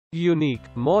Unique,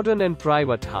 modern and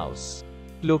private house.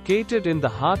 Located in the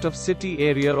heart of city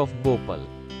area of Bopal.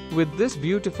 With this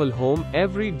beautiful home,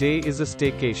 every day is a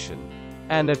staycation.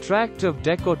 An attractive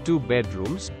decor, 2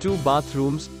 bedrooms, 2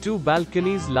 bathrooms, 2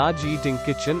 balconies, large eating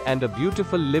kitchen and a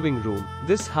beautiful living room.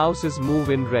 This house is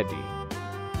move-in ready.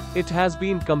 It has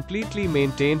been completely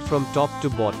maintained from top to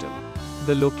bottom.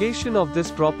 The location of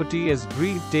this property is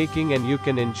breathtaking and you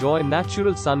can enjoy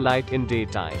natural sunlight in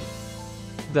daytime.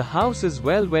 The house is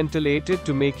well ventilated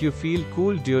to make you feel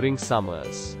cool during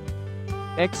summers.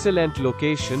 Excellent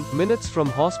location, minutes from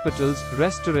hospitals,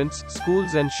 restaurants,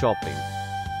 schools and shopping.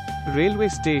 Railway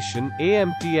station,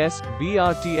 AMTS,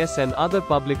 BRTS and other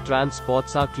public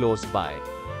transports are close by.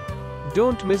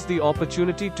 Don't miss the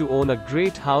opportunity to own a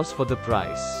great house for the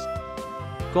price.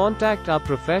 Contact our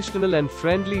professional and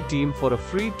friendly team for a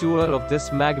free tour of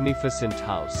this magnificent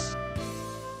house.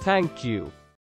 Thank you.